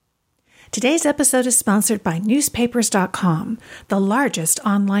Today's episode is sponsored by Newspapers.com, the largest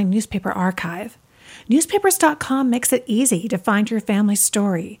online newspaper archive. Newspapers.com makes it easy to find your family's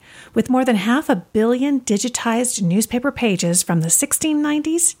story, with more than 500 million digitized newspaper pages from the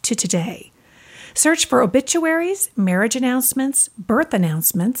 1690s to today. Search for obituaries, marriage announcements, birth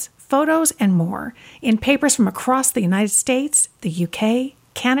announcements, photos, and more in papers from across the United States, the UK,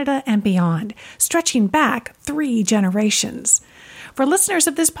 Canada, and beyond, stretching back 3 generations. For listeners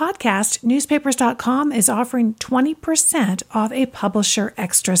of this podcast, Newspapers.com is offering 20% off a Publisher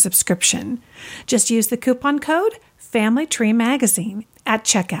Extra subscription. Just use the coupon code FamilyTreeMagazine at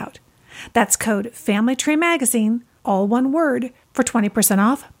checkout. That's code FamilyTreeMagazine, all one word, for 20%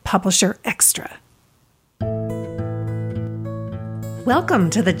 off Publisher Extra. Welcome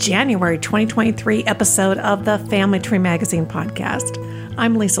to the January 2023 episode of the Family Tree Magazine podcast.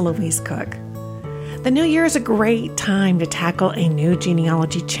 I'm Lisa Louise Cook. The new year is a great time to tackle a new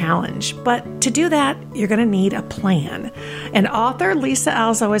genealogy challenge, but to do that, you're going to need a plan. And author Lisa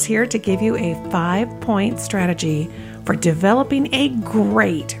Alzo is here to give you a 5-point strategy for developing a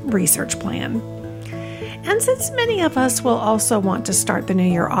great research plan. And since many of us will also want to start the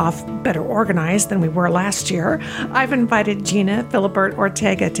new year off better organized than we were last year, I've invited Gina Philibert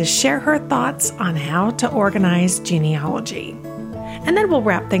Ortega to share her thoughts on how to organize genealogy. And then we'll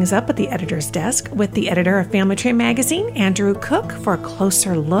wrap things up at the editor's desk with the editor of Family Tree Magazine, Andrew Cook, for a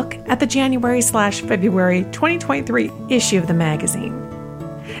closer look at the January/February 2023 issue of the magazine.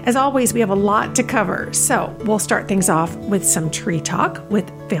 As always, we have a lot to cover, so we'll start things off with some tree talk with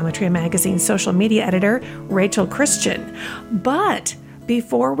Family Tree Magazine social media editor Rachel Christian. But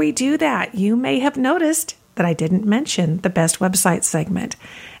before we do that, you may have noticed that I didn't mention the Best Website segment.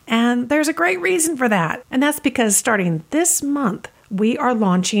 And there's a great reason for that. And that's because starting this month, we are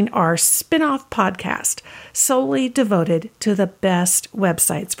launching our spin-off podcast solely devoted to the best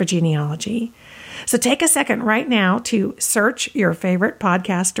websites for genealogy. So take a second right now to search your favorite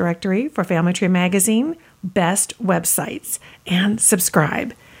podcast directory for Family Tree Magazine, Best Websites, and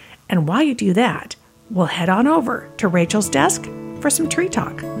subscribe. And while you do that, we'll head on over to Rachel's desk for some tree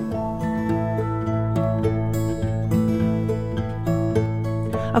talk.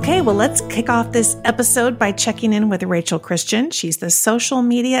 Okay, well, let's kick off this episode by checking in with Rachel Christian. She's the social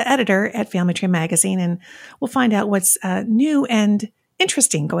media editor at Family Tree Magazine, and we'll find out what's new and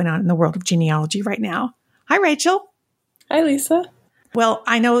interesting going on in the world of genealogy right now. Hi, Rachel. Hi, Lisa. Well,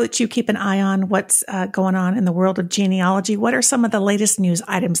 I know that you keep an eye on what's going on in the world of genealogy. What are some of the latest news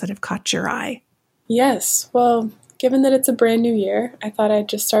items that have caught your eye? Yes, well, given that it's a brand new year, I thought I'd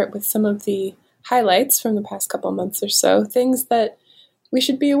just start with some of the highlights from the past couple months or so, things that we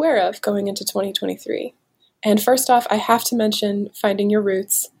should be aware of going into 2023. And first off, I have to mention Finding Your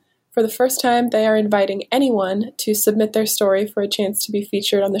Roots. For the first time, they are inviting anyone to submit their story for a chance to be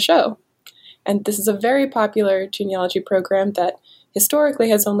featured on the show. And this is a very popular genealogy program that historically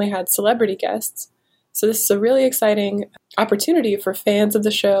has only had celebrity guests. So this is a really exciting opportunity for fans of the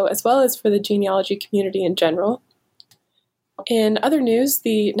show, as well as for the genealogy community in general. In other news,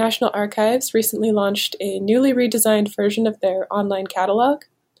 the National Archives recently launched a newly redesigned version of their online catalog.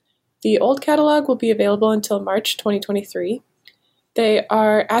 The old catalog will be available until March 2023. They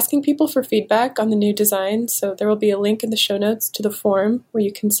are asking people for feedback on the new design, so there will be a link in the show notes to the forum where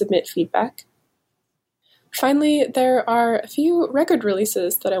you can submit feedback. Finally, there are a few record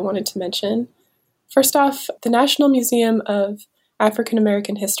releases that I wanted to mention. First off, the National Museum of African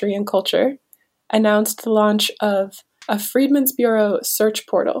American History and Culture announced the launch of a Freedmen's Bureau search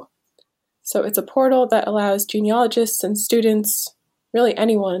portal. So it's a portal that allows genealogists and students, really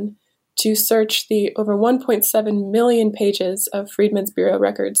anyone, to search the over 1.7 million pages of Freedmen's Bureau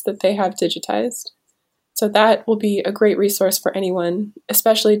records that they have digitized. So that will be a great resource for anyone,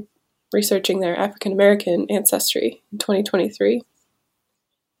 especially researching their African American ancestry in 2023.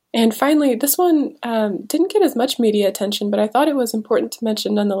 And finally, this one didn't get as much media attention, but I thought it was important to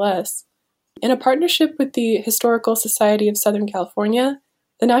mention nonetheless. In a partnership with the Historical Society of Southern California,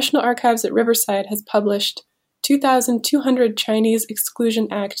 the National Archives at Riverside has published 2,200 Chinese Exclusion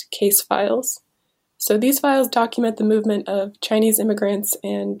Act case files. So these files document the movement of Chinese immigrants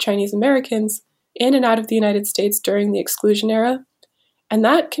and Chinese Americans in and out of the United States during the exclusion era. And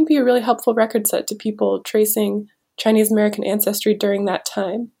that can be a really helpful record set to people tracing Chinese American ancestry during that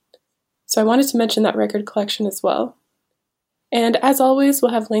time. So I wanted to mention that record collection as well. And as always,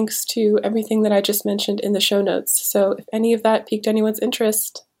 we'll have links to everything that I just mentioned in the show notes. So if any of that piqued anyone's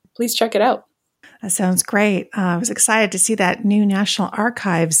interest, please check it out. That sounds great. I was excited to see that new National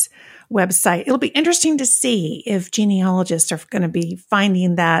Archives website. It'll be interesting to see if genealogists are going to be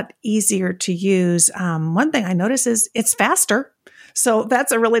finding that easier to use. One thing I noticed is it's faster. So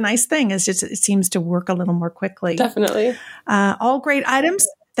that's a really nice thing. It's just, it seems to work a little more quickly. Definitely. All great items.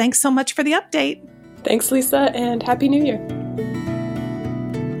 Thanks so much for the update. Thanks, Lisa, and Happy New Year.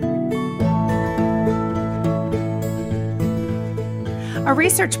 A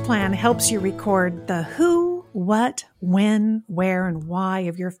research plan helps you record the who, what, when, where, and why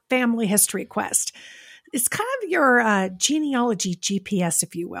of your family history quest. It's kind of your genealogy GPS,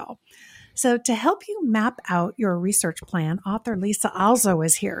 if you will. So to help you map out your research plan, author Lisa Alzo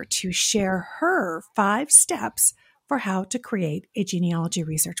is here to share her 5 steps for how to create a genealogy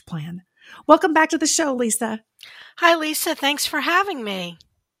research plan. Welcome back to the show, Lisa. Hi, Lisa. Thanks for having me.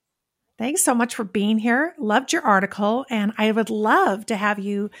 Thanks so much for being here. Loved your article, and I would love to have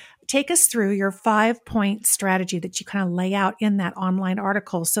you take us through your 5-point strategy that you kind of lay out in that online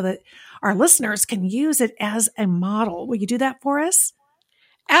article so that our listeners can use it as a model. Will you do that for us?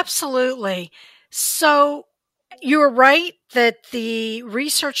 Absolutely. So you're right that the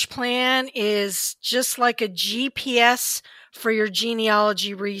research plan is just like a GPS for your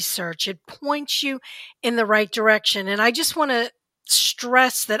genealogy research. It points you in the right direction. And I just want to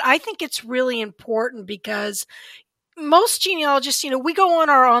stress that I think it's really important because most genealogists, we go on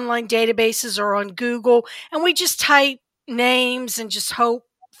our online databases or on Google and we just type names and just hope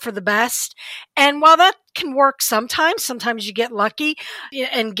for the best. And while that can work sometimes you get lucky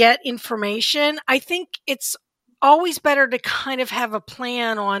and get information. I think it's always better to kind of have a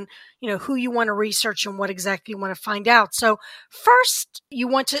plan on, who you want to research and what exactly you want to find out. So first, you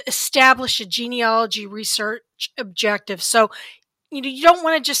want to establish a genealogy research objective. So you don't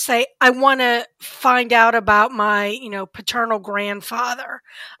want to just say, I want to find out about my, paternal grandfather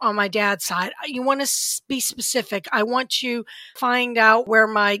on my dad's side. You want to be specific. I want to find out where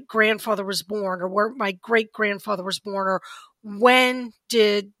my grandfather was born or where my great grandfather was born or when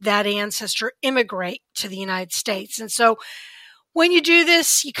did that ancestor immigrate to the United States. And so when you do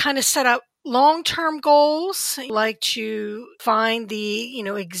this, you kind of set up long-term goals. You like to find the,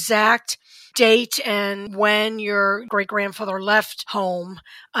 exact date and when your great-grandfather left home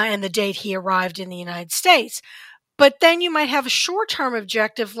and the date he arrived in the United States. But then you might have a short-term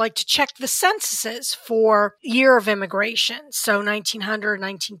objective like to check the censuses for year of immigration. So 1900,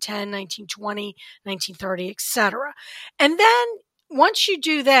 1910, 1920, 1930, etc. And then once you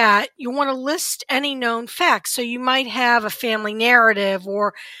do that, you want to list any known facts. So you might have a family narrative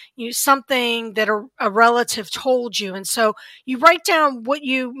or something that a relative told you. And so you write down what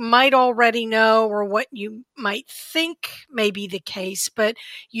you might already know or what you might think may be the case, but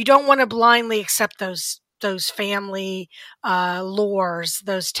you don't want to blindly accept those family lores,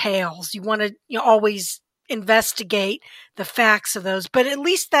 those tales. You want to always investigate the facts of those, but at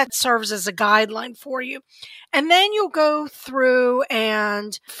least that serves as a guideline for you. And then you'll go through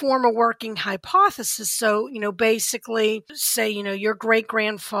and form a working hypothesis. So, basically say, your great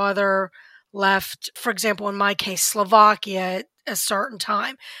grandfather left, for example, in my case, Slovakia at a certain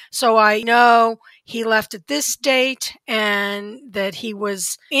time. So I know he left at this date and that he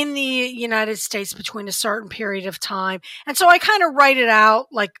was in the United States between a certain period of time. And so I kind of write it out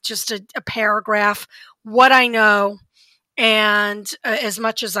like just a paragraph, what I know and as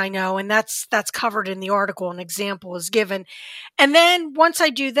much as I know. And that's covered in the article. An example is given. And then once I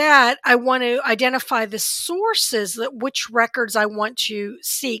do that, I want to identify the sources, which records I want to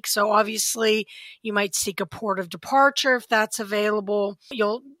seek. So obviously you might seek a port of departure if that's available.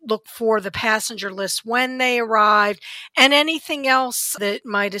 You'll look for the passenger list when they arrived and anything else that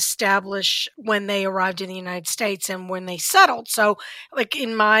might establish when they arrived in the United States and when they settled. So like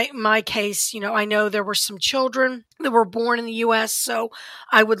in my case, I know there were some children that were born in the U.S. So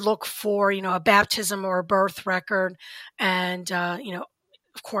I would look for, a baptism or a birth record and,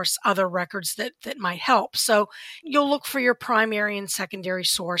 of course, other records that might help. So you'll look for your primary and secondary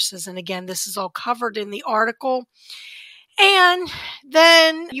sources. And again, this is all covered in the article. And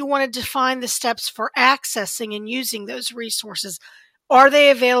then you want to define the steps for accessing and using those resources. Are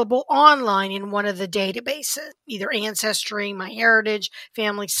they available online in one of the databases, either Ancestry, MyHeritage,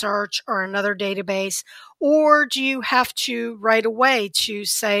 Family Search, or another database? Or do you have to right away to,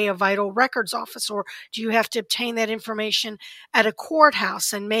 say, a vital records office? Or do you have to obtain that information at a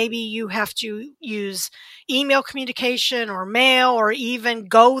courthouse? And maybe you have to use email communication or mail or even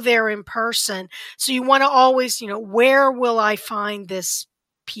go there in person. So you want to always, where will I find this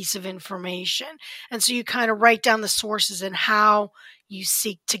piece of information? And so you kind of write down the sources and how you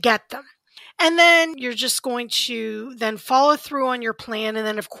seek to get them. And then you're just going to then follow through on your plan and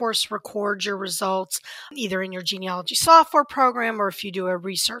then, of course, record your results either in your genealogy software program or if you do a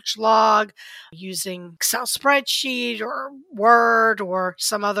research log using Excel spreadsheet or Word or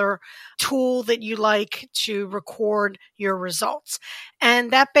some other tool that you like to record your results.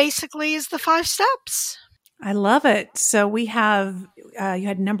 And that basically is the 5 steps. I love it. So we have, you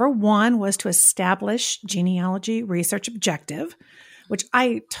had number 1 was to establish genealogy research objective, which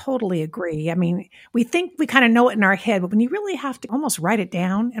I totally agree. I mean, we think we kind of know it in our head, but when you really have to almost write it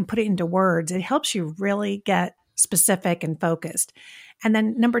down and put it into words, it helps you really get specific and focused. And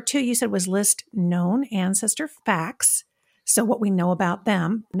then number 2, you said was list known ancestor facts. So what we know about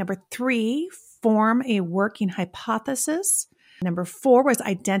them. Number 3, form a working hypothesis. Number 4 was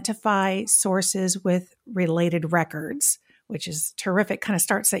identify sources with related records, which is terrific. Kind of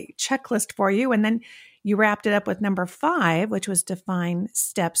starts a checklist for you. And then you wrapped it up with number 5, which was define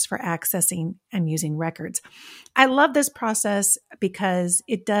steps for accessing and using records. I love this process because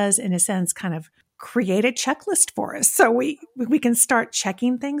it does, in a sense, kind of create a checklist for us. So we can start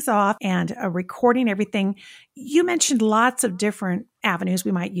checking things off and recording everything. You mentioned lots of different avenues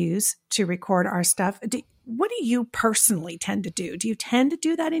we might use to record our stuff. What do you personally tend to do? Do you tend to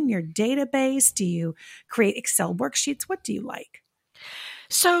do that in your database? Do you create Excel worksheets? What do you like?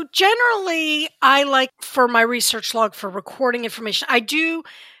 So generally, I like for my research log for recording information, I do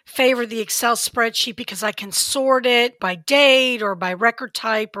favor the Excel spreadsheet because I can sort it by date or by record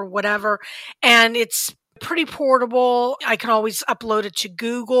type or whatever. And it's pretty portable. I can always upload it to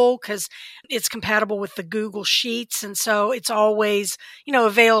Google because it's compatible with the Google Sheets. And so it's always,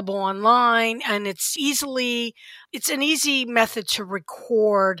 available online and it's an easy method to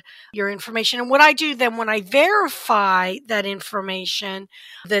record your information. And what I do then when I verify that information,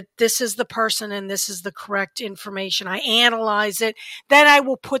 that this is the person and this is the correct information, I analyze it, then I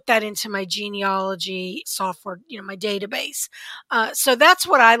will put that into my genealogy software, my database. So that's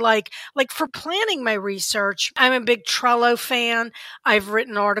what I like. Like for planning my research, I'm a big Trello fan. I've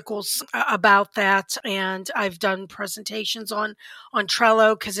written articles about that and I've done presentations on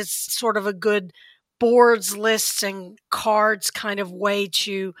Trello because it's sort of a good boards, lists, and cards kind of way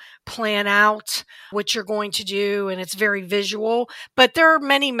to plan out what you're going to do. And it's very visual, but there are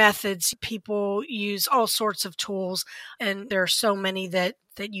many methods. People use all sorts of tools and there are so many that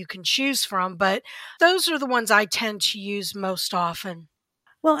you can choose from, but those are the ones I tend to use most often.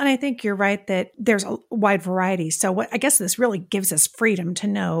 Well, and I think you're right that there's a wide variety. So I guess this really gives us freedom to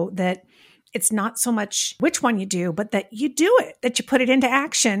know that it's not so much which one you do, but that you do it, that you put it into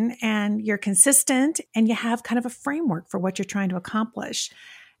action and you're consistent and you have kind of a framework for what you're trying to accomplish.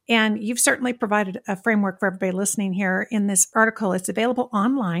 And you've certainly provided a framework for everybody listening here in this article. It's available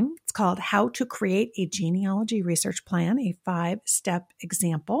online. It's called How to Create a Genealogy Research Plan, a 5-step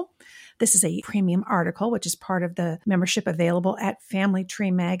example. This is a premium article, which is part of the membership available at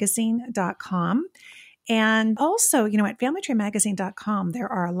FamilyTreeMagazine.com. And also, at FamilyTreeMagazine.com,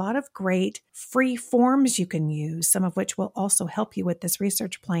 there are a lot of great free forms you can use, some of which will also help you with this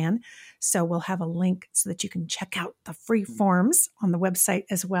research plan. So we'll have a link so that you can check out the free forms on the website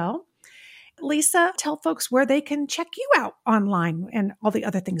as well. Lisa, tell folks where they can check you out online and all the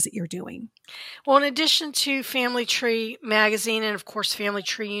other things that you're doing. Well, in addition to Family Tree Magazine and, of course, Family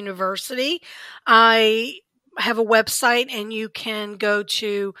Tree University, I have a website and you can go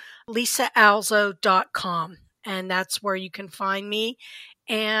to lisaalzo.com and that's where you can find me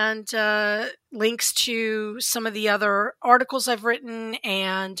and links to some of the other articles I've written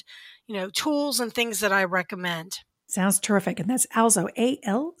and, tools and things that I recommend. Sounds terrific. And that's Alzo,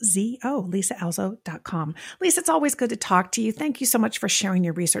 A-L-Z-O, lisaalzo.com. Lisa, it's always good to talk to you. Thank you so much for sharing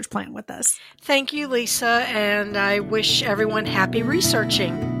your research plan with us. Thank you, Lisa. And I wish everyone happy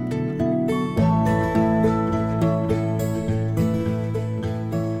researching.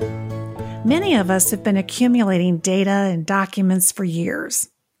 Many of us have been accumulating data and documents for years,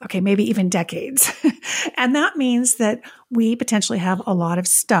 okay, maybe even decades. And that means that we potentially have a lot of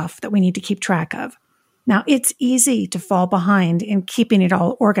stuff that we need to keep track of. Now, it's easy to fall behind in keeping it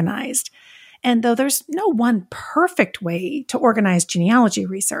all organized. And though there's no one perfect way to organize genealogy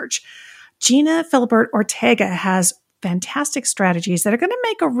research, Gina Philibert-Ortega has fantastic strategies that are going to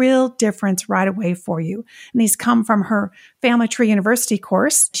make a real difference right away for you. And these come from her Family Tree University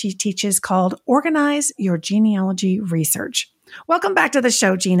course she teaches called Organize Your Genealogy Research. Welcome back to the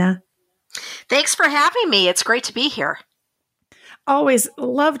show, Gina. Thanks for having me. It's great to be here. Always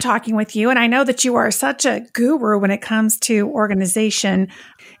love talking with you. And I know that you are such a guru when it comes to organization.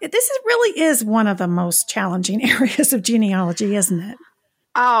 Really is one of the most challenging areas of genealogy, isn't it?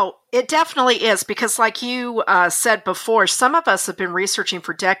 Oh, it definitely is because like you said before, some of us have been researching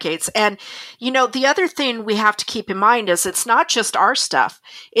for decades. And, the other thing we have to keep in mind is it's not just our stuff.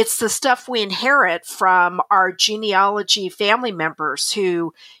 It's the stuff we inherit from our genealogy family members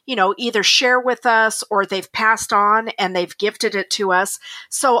who, either share with us or they've passed on and they've gifted it to us.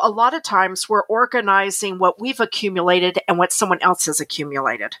 So a lot of times we're organizing what we've accumulated and what someone else has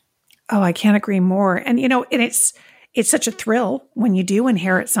accumulated. Oh, I can't agree more. And, and it's such a thrill when you do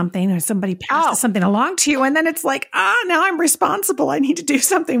inherit something or somebody passes something along to you. And then it's like, now I'm responsible. I need to do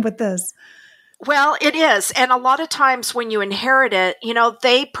something with this. Well, it is. And a lot of times when you inherit it,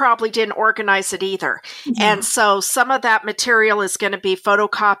 they probably didn't organize it either. Mm-hmm. And so some of that material is going to be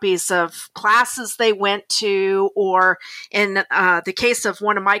photocopies of classes they went to, or in the case of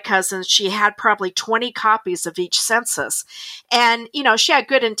one of my cousins, she had probably 20 copies of each census. And, she had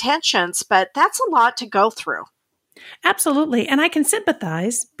good intentions, but that's a lot to go through. Absolutely. And I can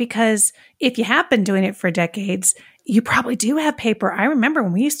sympathize because if you have been doing it for decades, you probably do have paper. I remember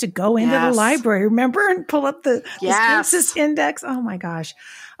when we used to go into the library, and pull up the census index. Oh my gosh.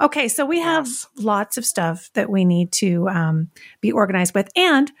 Okay. So we have lots of stuff that we need to be organized with.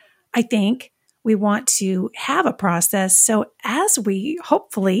 And I think we want to have a process. So as we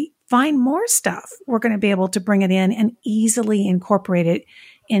hopefully find more stuff, we're going to be able to bring it in and easily incorporate it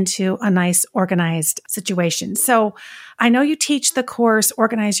into a nice organized situation. So I know you teach the course,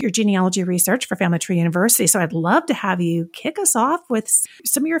 Organize Your Genealogy Research for Family Tree University. So I'd love to have you kick us off with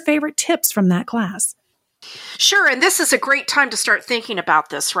some of your favorite tips from that class. Sure. And this is a great time to start thinking about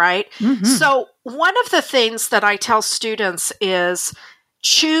this, right? Mm-hmm. So one of the things that I tell students is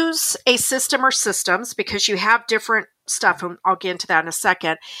choose a system or systems because you have different stuff, and I'll get into that in a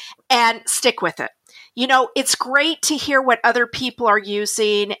second, and stick with it. It's great to hear what other people are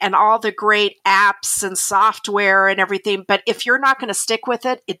using and all the great apps and software and everything, but if you're not going to stick with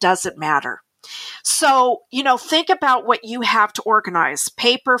it, it doesn't matter. So, think about what you have to organize.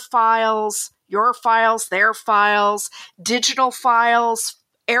 Paper files, your files, their files, digital files,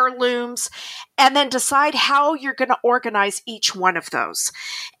 heirlooms, and then decide how you're going to organize each one of those.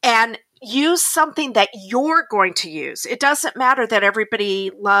 And use something that you're going to use. It doesn't matter that everybody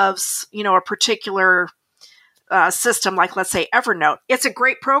loves, a particular system, like let's say Evernote. It's a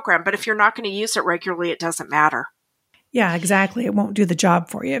great program, but if you're not going to use it regularly, it doesn't matter. Yeah, exactly. It won't do the job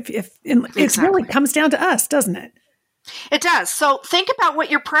for you. It really comes down to us, doesn't it? It does. So think about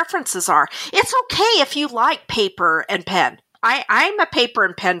what your preferences are. It's okay if you like paper and pen. I'm a paper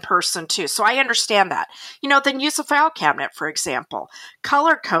and pen person too, so I understand that. Then use a file cabinet, for example.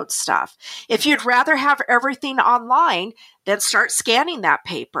 Color code stuff. If you'd rather have everything online, then start scanning that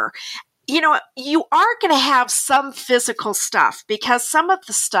paper. You are going to have some physical stuff because some of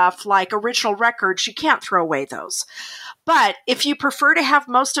the stuff, like original records, you can't throw away those. But if you prefer to have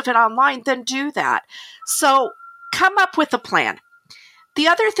most of it online, then do that. So come up with a plan. The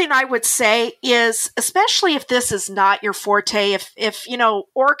other thing I would say is, especially if this is not your forte, if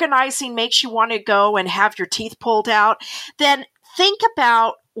organizing makes you want to go and have your teeth pulled out, then think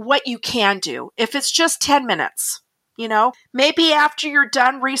about what you can do. If it's just 10 minutes, maybe after you're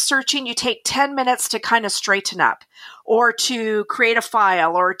done researching, you take 10 minutes to kind of straighten up or to create a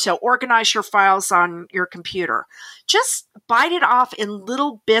file or to organize your files on your computer. Just bite it off in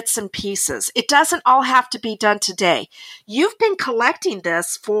little bits and pieces. It doesn't all have to be done today. You've been collecting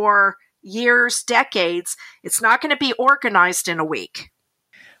this for years, decades. It's not going to be organized in a week.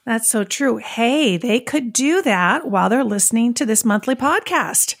 That's so true. Hey, they could do that while they're listening to this monthly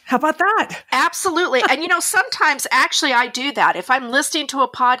podcast. How about that? Absolutely. And, sometimes actually I do that. If I'm listening to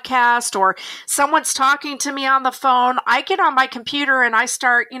a podcast or someone's talking to me on the phone, I get on my computer and I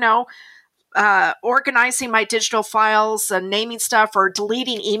start, organizing my digital files and naming stuff or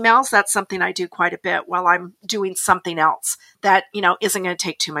deleting emails. That's something I do quite a bit while I'm doing something else that, isn't going to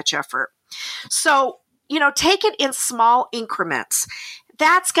take too much effort. So, take it in small increments.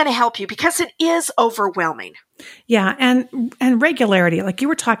 That's going to help you because it is overwhelming. Yeah. And regularity, like you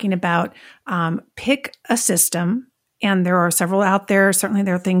were talking about, pick a system. And there are several out there. Certainly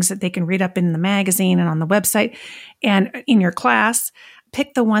there are things that they can read up in the magazine and on the website and in your class.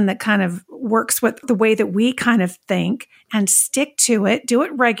 Pick the one that kind of works with the way that we kind of think and stick to it. Do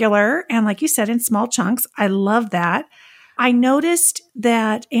it regular. And like you said, in small chunks. I love that. I noticed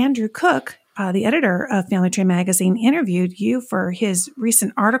that Andrew Cook, the editor of Family Tree Magazine, interviewed you for his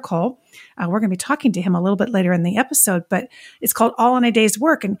recent article. We're going to be talking to him a little bit later in the episode, but it's called All in a Day's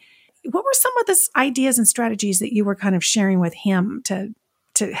Work. And what were some of the ideas and strategies that you were kind of sharing with him to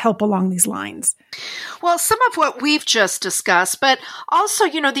to help along these lines? Well, some of what we've just discussed, but also,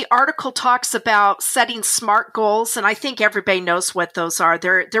 the article talks about setting SMART goals, and I think everybody knows what those are.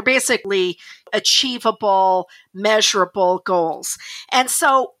 They're basically achievable, measurable goals. And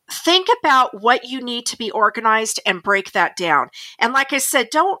so think about what you need to be organized and break that down. And like I said,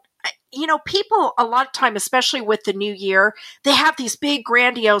 people a lot of time, especially with the new year, they have these big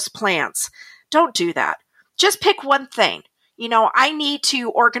grandiose plans. Don't do that. Just pick one thing. I need to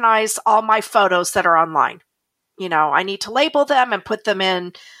organize all my photos that are online. I need to label them and put them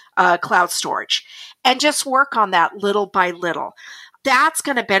in cloud storage and just work on that little by little. That's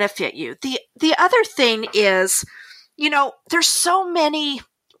going to benefit you. The other thing is, there's so many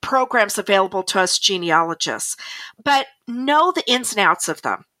programs available to us genealogists, but know the ins and outs of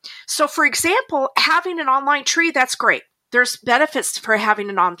them. So for example, having an online tree, that's great. There's benefits for having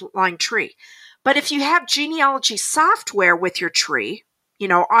an online tree. But if you have genealogy software with your tree,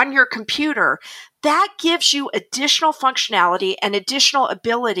 on your computer, that gives you additional functionality and additional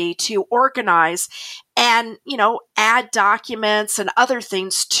ability to organize and, add documents and other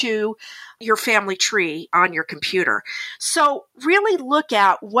things to your family tree on your computer. So really look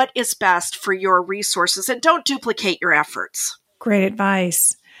at what is best for your resources and don't duplicate your efforts. Great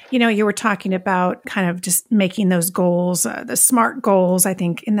advice. You were talking about kind of just making those goals, the SMART goals. I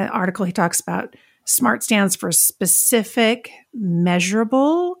think in the article he talks about SMART stands for specific,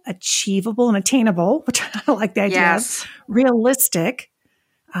 measurable, achievable, and attainable, which I like the idea of, realistic,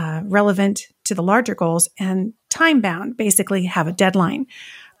 relevant to the larger goals, and time-bound, basically have a deadline.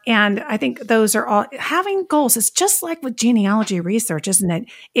 And I think those are all, having goals is just like with genealogy research, isn't it?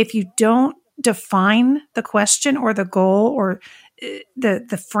 If you don't define the question or the goal or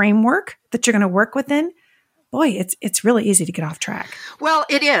the framework that you're going to work within, boy, it's really easy to get off track. Well,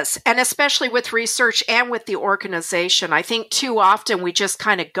 it is. And especially with research and with the organization, I think too often we just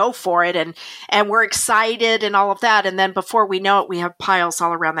kind of go for it and we're excited and all of that. And then before we know it, we have piles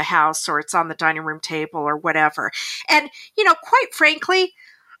all around the house or it's on the dining room table or whatever. And, quite frankly,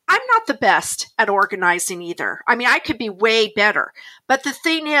 I'm not the best at organizing either. I mean, I could be way better. But the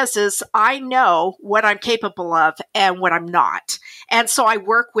thing is I know what I'm capable of and what I'm not. And so I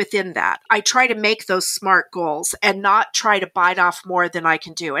work within that. I try to make those SMART goals and not try to bite off more than I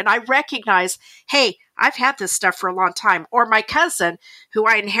can do. And I recognize, hey, I've had this stuff for a long time. Or my cousin, who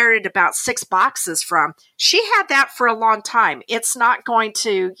I inherited about 6 boxes from, she had that for a long time. It's not going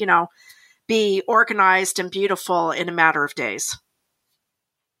to, be organized and beautiful in a matter of days.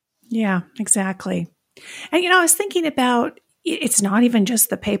 Yeah, exactly. And, I was thinking about, it's not even just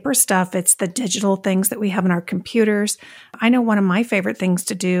the paper stuff, it's the digital things that we have in our computers. I know one of my favorite things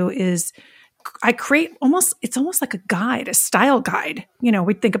to do is I create it's almost like a guide, a style guide.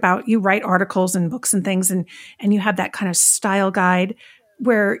 We think about, you write articles and books and things, and you have that kind of style guide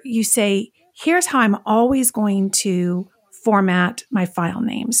where you say, here's how I'm always going to format my file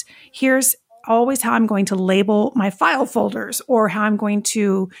names. Here's always how I'm going to label my file folders or how I'm going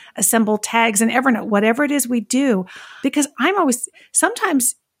to assemble tags in Evernote, whatever it is we do. Because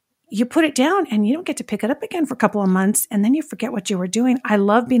sometimes you put it down and you don't get to pick it up again for a couple of months and then you forget what you were doing. I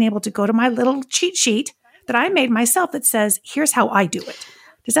love being able to go to my little cheat sheet that I made myself that says, here's how I do it.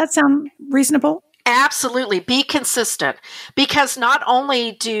 Does that sound reasonable? Absolutely. Be consistent, because not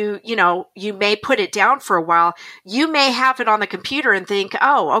only do, you may put it down for a while, you may have it on the computer and think,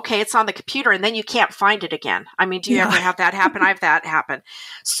 oh, okay, it's on the computer, and then you can't find it again. I mean, do you ever have that happen? I've that happen.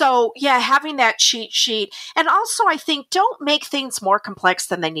 So yeah, having that cheat sheet. And also I think don't make things more complex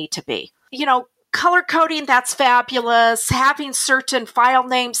than they need to be. Color coding, that's fabulous. Having certain file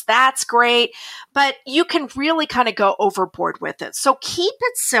names, that's great. But you can really kind of go overboard with it. So keep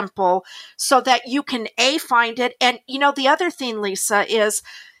it simple so that you can find it. And, the other thing, Lisa, is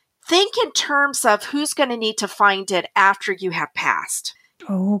think in terms of who's going to need to find it after you have passed.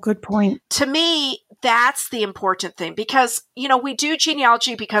 Oh, good point. To me, that's the important thing because, we do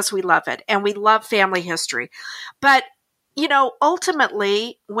genealogy because we love it and we love family history. But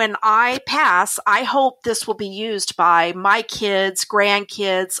ultimately, when I pass, I hope this will be used by my kids,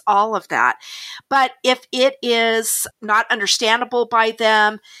 grandkids, all of that. But if it is not understandable by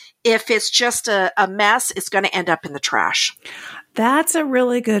them, if it's just a mess, it's going to end up in the trash. That's a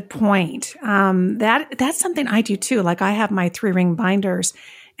really good point. That's something I do too. Like I have my 3-ring binders.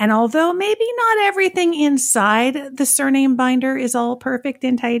 And although maybe not everything inside the surname binder is all perfect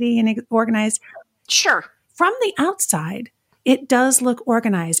and tidy and organized. Sure. From the outside, it does look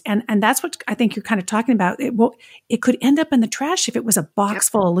organized. And that's what I think you're kind of talking about. It could end up in the trash if it was a box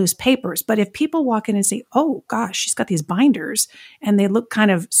full of loose papers. But if people walk in and say, oh, gosh, she's got these binders and they look kind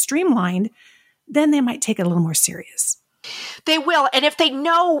of streamlined, then they might take it a little more serious. They will. And if they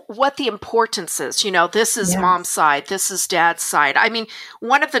know what the importance is, this is mom's side, this is dad's side. I mean,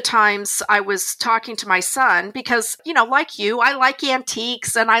 one of the times I was talking to my son because, like you, I like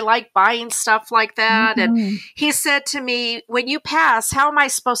antiques and I like buying stuff like that. Mm-hmm. And he said to me, when you pass, how am I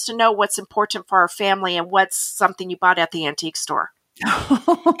supposed to know what's important for our family and what's something you bought at the antique store?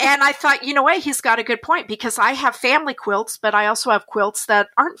 And I thought, you know what, he's got a good point because I have family quilts, but I also have quilts that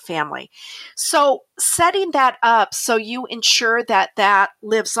aren't family. So setting that up so you ensure that that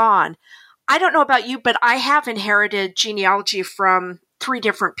lives on. I don't know about you, but I have inherited genealogy from 3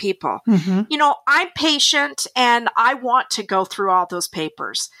 different people. Mm-hmm. I'm patient and I want to go through all those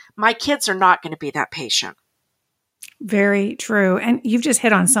papers. My kids are not going to be that patient. Very true. And you've just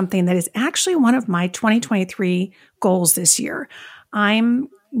hit on something that is actually one of my 2023 goals this year. I'm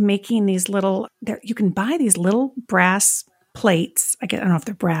making these you can buy these little brass plates. I don't know if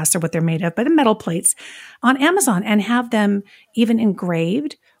they're brass or what they're made of, but metal plates on Amazon and have them even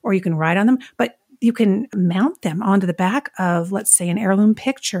engraved, or you can write on them, but you can mount them onto the back of, let's say, an heirloom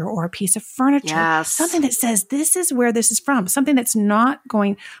picture or a piece of furniture. Yes. Something that says, this is where this is from. Something that's not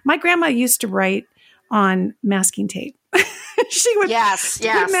going. My grandma used to write on masking tape. She would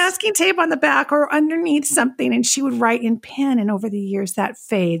put masking tape on the back or underneath something, and she would write in pen, and over the years that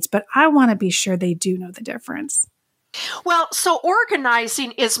fades. But I want to be sure they do know the difference. Well, so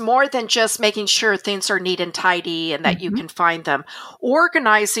organizing is more than just making sure things are neat and tidy and that mm-hmm. you can find them.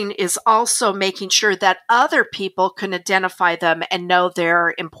 Organizing is also making sure that other people can identify them and know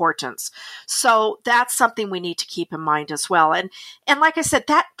their importance. So that's something we need to keep in mind as well. And like I said,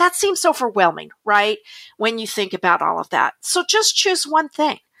 that seems overwhelming, right? When you think about all of that. So just choose one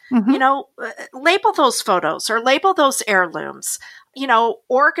thing. Mm-hmm. Label those photos or label those heirlooms.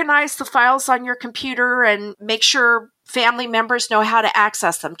 Organize the files on your computer and make sure family members know how to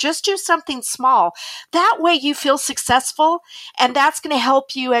access them. Just do something small. That way you feel successful, and that's going to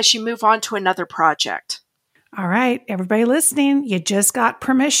help you as you move on to another project. All right, everybody listening, you just got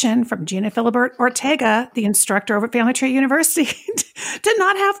permission from Gina Philibert Ortega, the instructor over at Family Tree University, to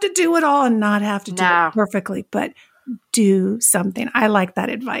not have to do it all and not have to do it perfectly, but do something. I like that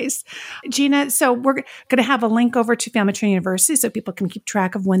advice. Gina, so we're going to have a link over to Family Tree University so people can keep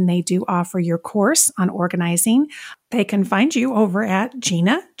track of when they do offer your course on organizing. They can find you over at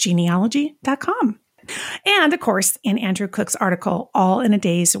genealogy.com. And of course, in Andrew Cook's article, All in a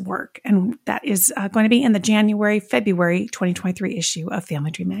Day's Work. And that is going to be in the February 2023 issue of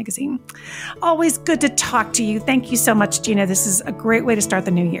Family Tree Magazine. Always good to talk to you. Thank you so much, Gina. This is a great way to start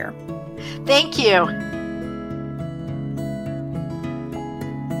the new year. Thank you.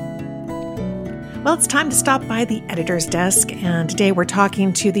 Well, it's time to stop by the editor's desk, and today we're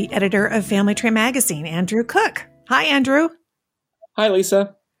talking to the editor of Family Tree Magazine, Andrew Cook. Hi, Andrew. Hi,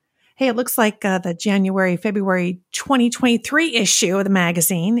 Lisa. Hey, it looks like the February 2023 issue of the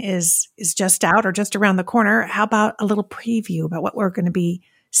magazine is just out or just around the corner. How about a little preview about what we're going to be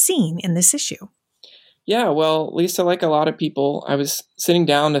seeing in this issue? Yeah, well, Lisa, like a lot of people, I was sitting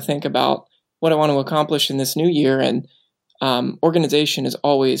down to think about what I want to accomplish in this new year, and organization is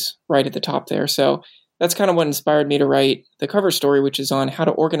always right at the top there. So that's kind of what inspired me to write the cover story, which is on how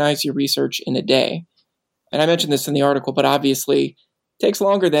to organize your research in a day. And I mentioned this in the article, but obviously it takes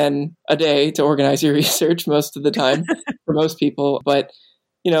longer than a day to organize your research most of the time for most people. But,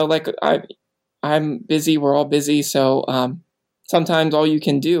 I'm busy. We're all busy. So sometimes all you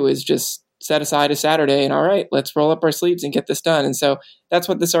can do is just set aside a Saturday and, all right, let's roll up our sleeves and get this done. And so that's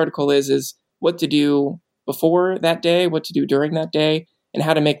what this article is what to do before that day, what to do during that day, and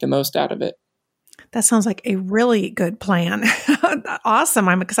how to make the most out of it. That sounds like a really good plan. Awesome.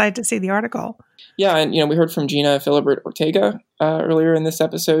 I'm excited to see the article. Yeah. And, we heard from Gina Philibert Ortega earlier in this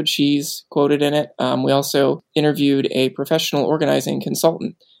episode. She's quoted in it. We also interviewed a professional organizing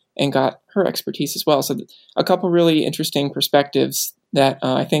consultant and got her expertise as well. So a couple really interesting perspectives that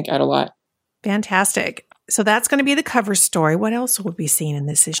I think add a lot. Fantastic. So that's going to be the cover story. What else will be seen in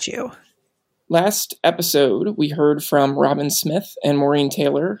this issue? Last episode, we heard from Robin Smith and Maureen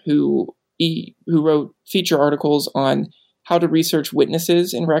Taylor, who wrote feature articles on how to research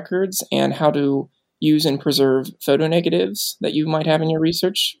witnesses in records and how to use and preserve photo negatives that you might have in your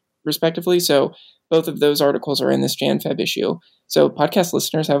research, respectively. So both of those articles are in this Jan-Feb issue. So podcast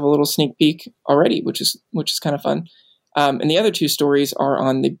listeners have a little sneak peek already, which is kind of fun. And the other 2 stories are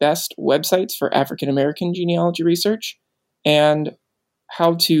on the best websites for African-American genealogy research and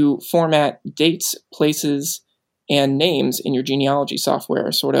how to format dates, places, and names in your genealogy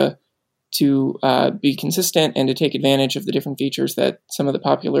software, sort of to be consistent and to take advantage of the different features that some of the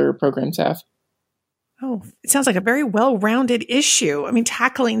popular programs have. Oh, it sounds like a very well-rounded issue. I mean,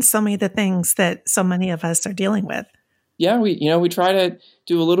 tackling so many of the things that so many of us are dealing with. yeah, we try to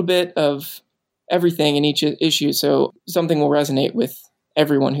do a little bit of everything in each issue, so something will resonate with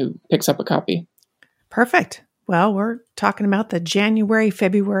everyone who picks up a copy. Perfect. Well, we're talking about the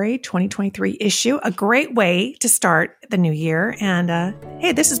January-February 2023 issue, a great way to start the new year. And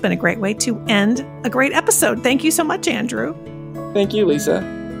hey, this has been a great way to end a great episode. Thank you so much, Andrew. Thank you,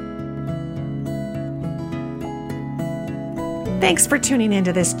 Lisa. Thanks for tuning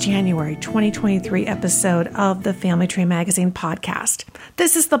into this January 2023 episode of the Family Tree Magazine podcast.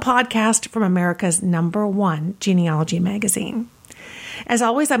 This is the podcast from America's #1 genealogy magazine. As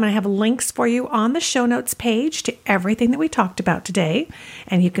always, I'm going to have links for you on the show notes page to everything that we talked about today.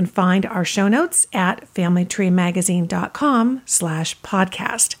 And you can find our show notes at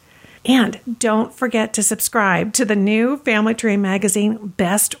familytreemagazine.com/podcast. And don't forget to subscribe to the new Family Tree Magazine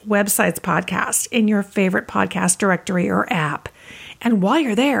Best Websites podcast in your favorite podcast directory or app. And while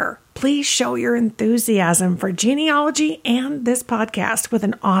you're there, please show your enthusiasm for genealogy and this podcast with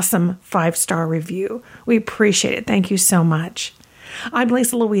an awesome 5-star review. We appreciate it. Thank you so much. I'm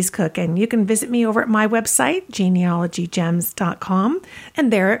Lisa Louise Cook, and you can visit me over at my website, genealogygems.com,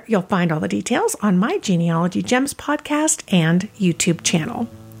 and there you'll find all the details on my Genealogy Gems podcast and YouTube channel.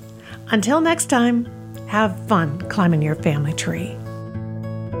 Until next time, have fun climbing your family tree.